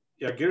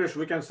 Yeah, Girish,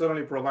 we can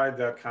certainly provide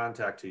that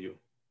contact to you.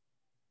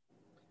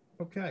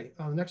 Okay,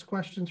 next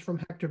question's from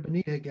Hector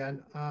Bonita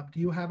again. Do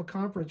you have a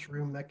conference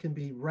room that can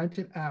be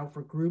rented out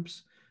for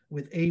groups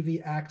with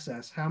AV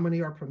access? How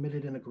many are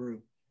permitted in a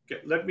group?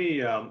 Okay, let me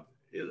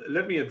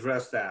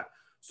address that.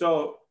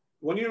 So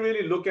when you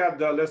really look at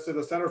let's say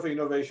the Center for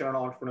Innovation and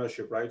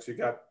Entrepreneurship, right? So you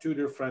got two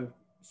different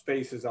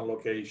spaces and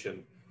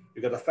location.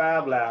 You got the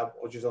FabLab,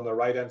 which is on the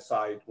right-hand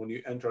side when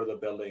you enter the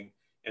building,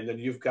 and then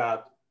you've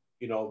got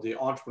the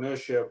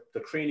entrepreneurship, the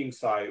training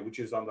side, which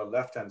is on the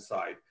left-hand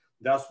side.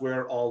 That's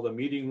where all the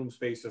meeting room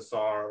spaces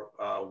are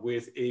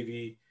with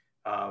AV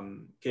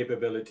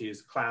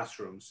capabilities,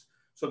 classrooms.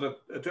 So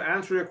to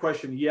answer your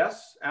question,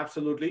 yes,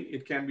 absolutely,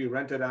 it can be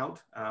rented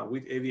out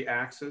with AV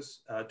access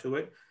to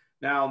it.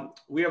 Now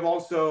we have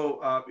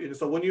also,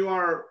 so when you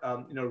are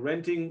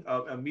renting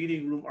a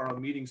meeting room or a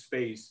meeting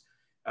space,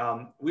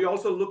 we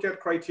also look at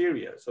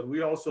criteria. So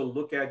we also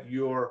look at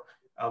your,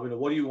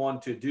 what do you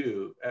want to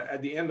do?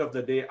 At the end of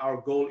the day, our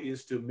goal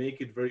is to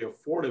make it very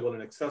affordable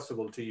and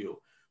accessible to you.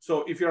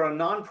 So if you're a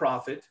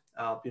nonprofit,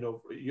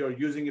 you're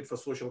using it for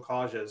social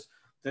causes,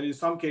 then in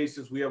some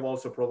cases, we have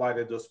also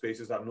provided those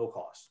spaces at no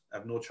cost,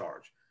 at no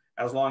charge,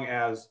 as long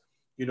as,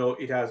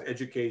 it has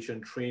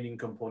education, training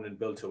component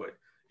built to it.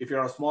 If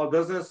you're a small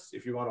business,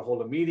 if you want to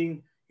hold a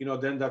meeting,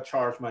 then that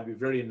charge might be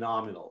very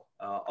nominal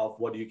of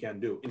what you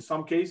can do. In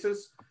some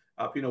cases,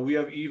 we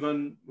have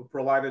even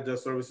provided the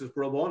services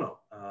pro bono,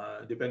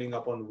 depending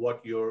upon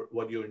what your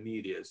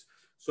need is.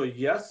 So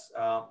yes,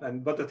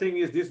 but the thing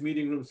is, these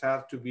meeting rooms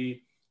have to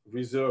be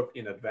reserved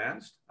in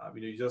advance.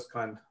 You just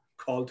can't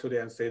call today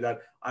and say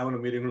that I want a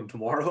meeting room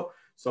tomorrow.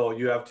 So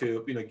you have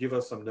to give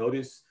us some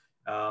notice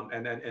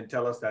and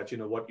tell us that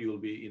what you'll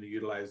be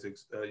utilize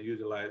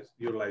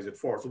it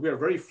for. So we are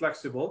very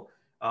flexible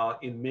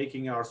in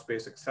making our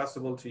space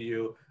accessible to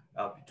you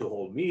to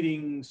hold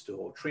meetings, to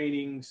hold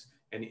trainings,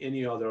 and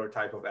any other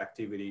type of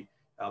activity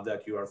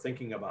that you are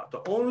thinking about.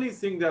 The only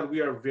thing that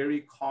we are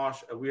very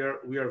cautious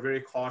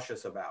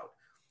about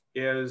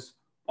is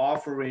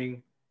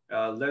offering,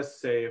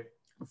 let's say,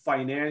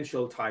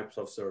 financial types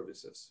of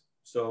services.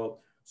 So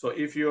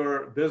if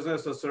your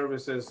business or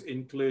services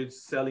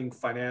includes selling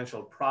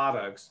financial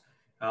products,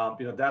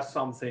 that's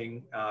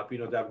something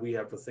that we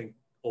have to think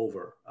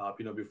over,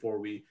 before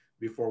we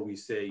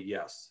say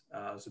yes.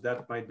 So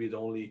that might be the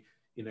only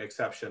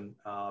exception,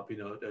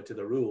 to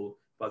the rule.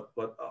 But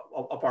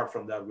apart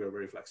from that, we're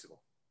very flexible.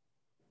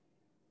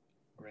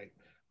 Great.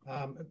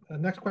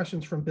 Next question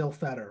is from Bill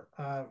Fetter.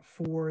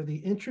 For the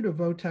Intro to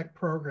VOTEC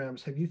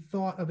programs, have you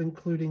thought of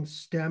including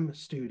STEM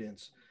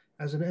students?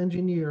 As an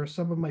engineer,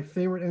 some of my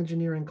favorite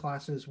engineering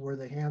classes were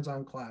the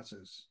hands-on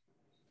classes.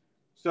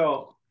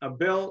 So,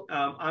 Bill,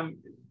 so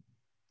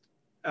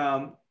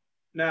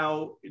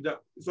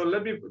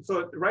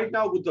right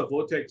now with the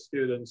VOTEC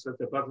students at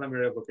the Butler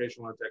Area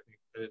Vocational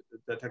and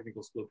the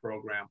Technical School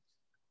program,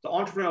 the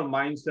entrepreneurial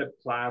mindset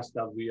class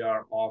that we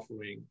are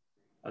offering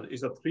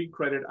is a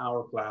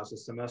 3-credit-hour class, a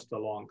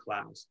semester-long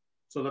class.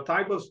 So the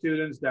type of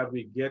students that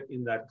we get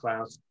in that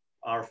class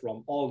are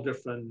from all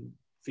different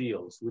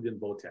fields within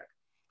VOTEC.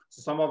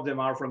 So some of them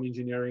are from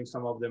engineering,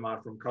 some of them are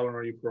from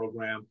culinary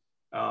program.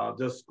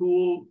 The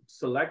school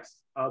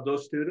selects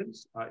those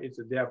students.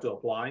 They have to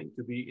apply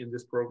to be in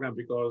this program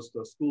because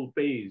the school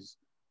pays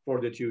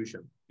for the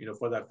tuition,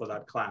 for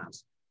that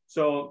class.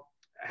 So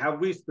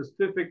have we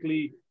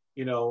specifically,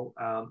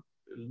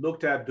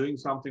 looked at doing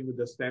something with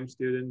the STEM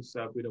students,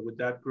 with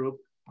that group?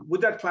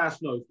 With that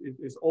class, no,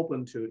 it's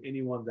open to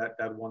anyone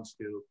that wants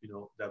to,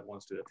 attend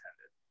it.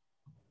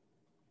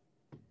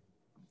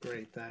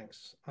 Great,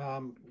 thanks.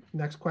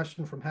 Next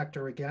question from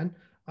Hector again.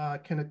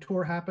 Can a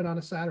tour happen on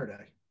a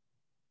Saturday?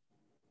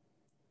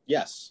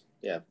 Yes,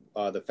 yeah.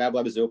 The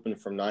FabLab is open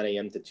from 9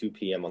 a.m. to 2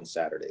 p.m. on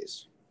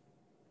Saturdays.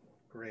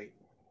 Great.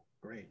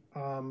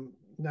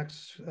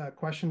 Next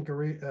question,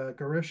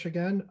 Garish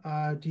again.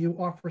 Do you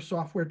offer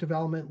software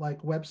development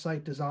like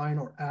website design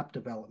or app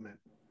development?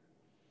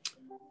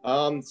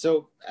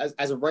 So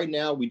as of right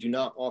now, we do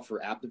not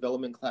offer app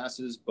development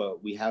classes,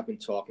 but we have been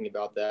talking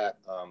about that.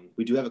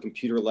 We do have a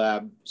computer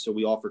lab, so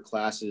we offer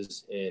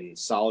classes in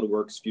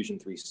SolidWorks, Fusion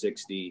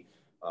 360,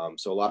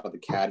 so a lot of the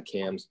CAD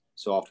CAMs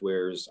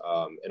softwares,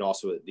 and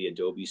also the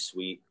Adobe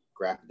suite,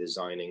 graphic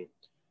designing.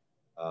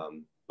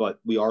 But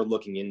we are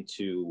looking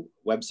into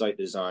website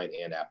design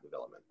and app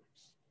development.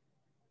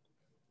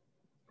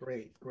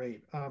 Great.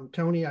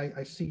 Tony,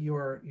 I see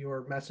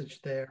your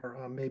message there.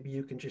 Maybe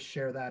you can just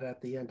share that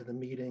at the end of the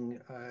meeting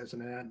as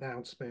an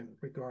announcement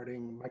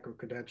regarding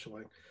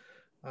micro-credentialing.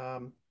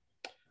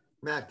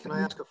 Matt, can I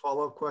ask a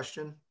follow-up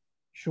question?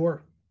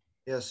 Sure.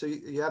 Yeah, so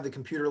you have the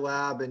computer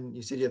lab and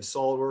you said you have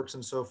SolidWorks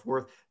and so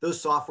forth. Those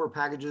software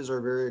packages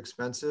are very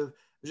expensive.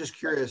 I'm just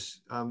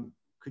curious,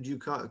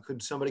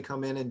 could somebody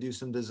come in and do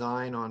some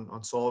design on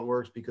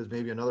SolidWorks because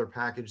maybe another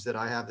package that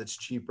I have that's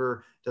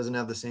cheaper doesn't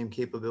have the same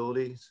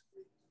capabilities?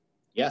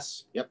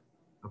 Yes. Yep.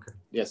 Okay.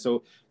 Yeah.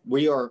 So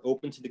we are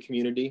open to the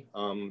community.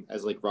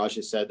 As like Raj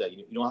has said, that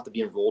you don't have to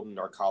be enrolled in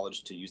our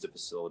college to use the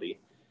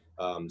facility.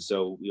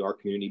 So we are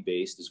community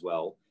based as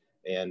well.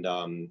 And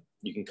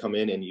you can come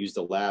in and use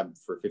the lab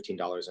for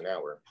 $15 an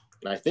hour.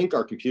 And I think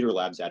our computer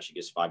lab's actually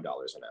just $5 an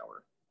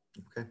hour.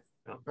 Okay.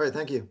 All right.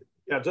 Thank you.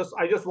 Yeah.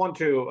 I just want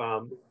to,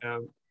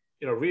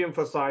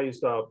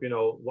 reemphasize,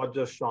 what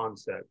just Sean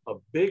said. A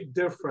big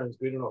difference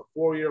between a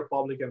 4-year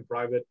public and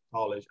private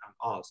college and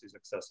us is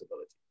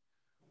accessibility.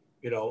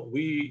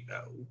 We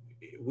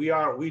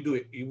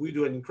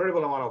do an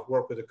incredible amount of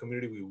work with the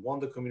community. We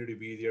want the community to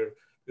be there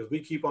because we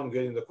keep on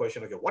getting the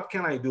question, okay, what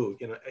can I do?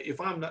 If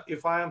I'm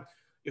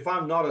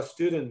not a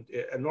student,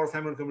 a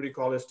Northampton Community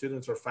College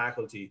students or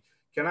faculty,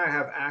 can I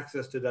have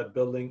access to that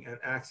building and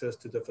access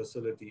to the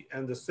facility?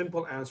 And the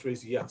simple answer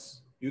is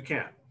yes, you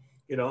can.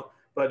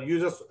 But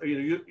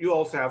you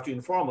also have to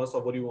inform us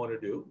of what you want to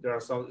do. There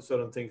are some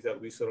certain things that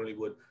we certainly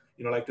would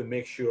like to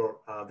make sure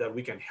that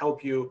we can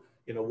help you.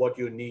 What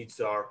your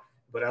needs are.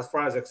 But as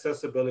far as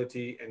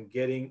accessibility and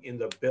getting in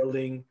the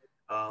building,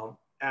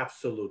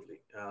 absolutely.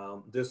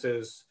 This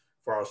is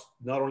for us,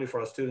 not only for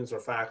our students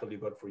or faculty,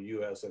 but for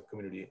you as a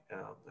community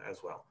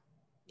as well.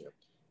 Yeah.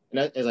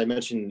 And as I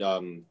mentioned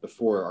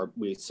before,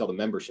 we sell the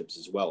memberships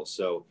as well.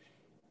 So,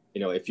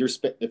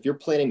 if you're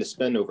planning to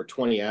spend over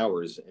 20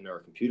 hours in our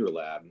computer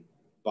lab,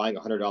 buying a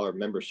 $100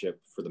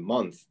 membership for the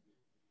month,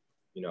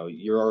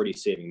 you're already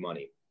saving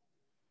money.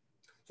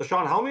 So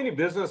Sean, how many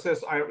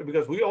businesses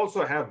because we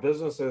also have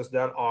businesses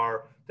that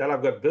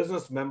have got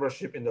business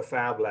membership in the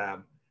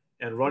FabLab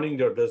and running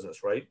their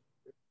business, right?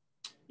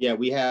 Yeah,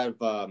 we have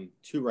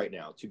 2 right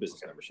now, 2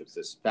 business memberships.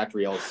 This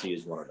Factory LLC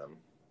is one of them.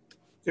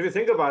 So if you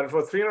think about it,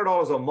 for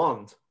 $300 a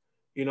month,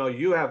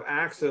 you have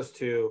access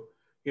to,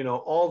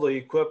 all the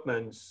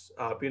equipments,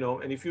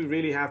 and if you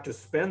really have to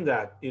spend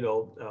that,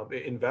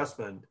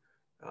 investment,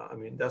 I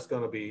mean, that's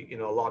going to be,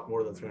 a lot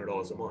more than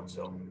 $300 a month.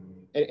 So.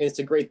 And it's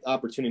a great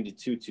opportunity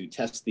too to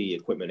test the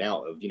equipment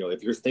out. Of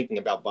if you're thinking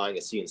about buying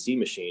a CNC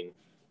machine,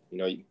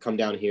 you come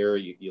down here,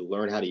 you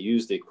learn how to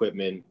use the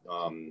equipment,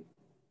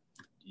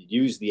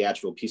 use the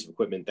actual piece of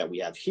equipment that we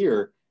have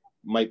here,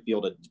 might be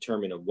able to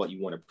determine of what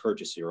you want to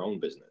purchase your own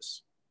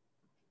business,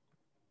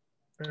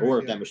 or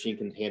if that machine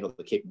can handle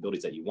the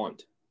capabilities that you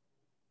want.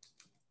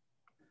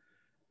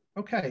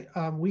 Okay,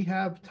 we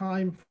have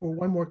time for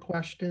one more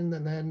question,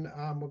 and then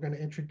we're going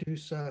to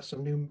introduce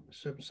some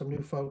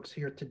new folks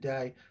here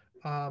today.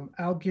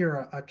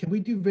 Algira, can we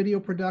do video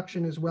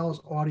production as well as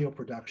audio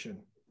production?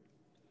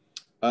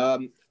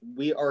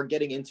 We are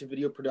getting into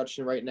video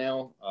production right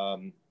now,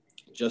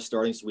 just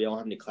starting, so we don't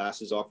have any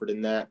classes offered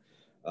in that.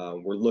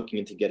 We're looking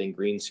into getting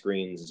green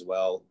screens as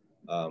well,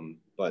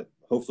 but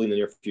hopefully in the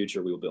near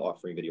future we will be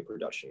offering video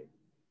production.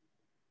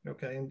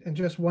 Okay, and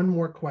just one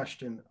more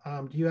question.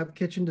 Do you have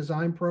kitchen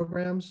design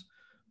programs,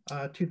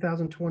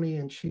 2020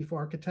 and Chief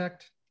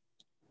Architect?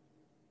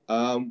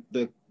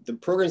 The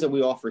programs that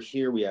we offer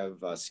here, we have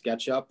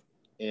SketchUp,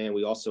 and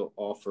we also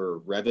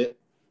offer Revit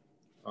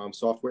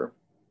software.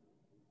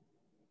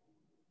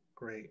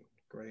 Great,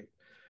 great.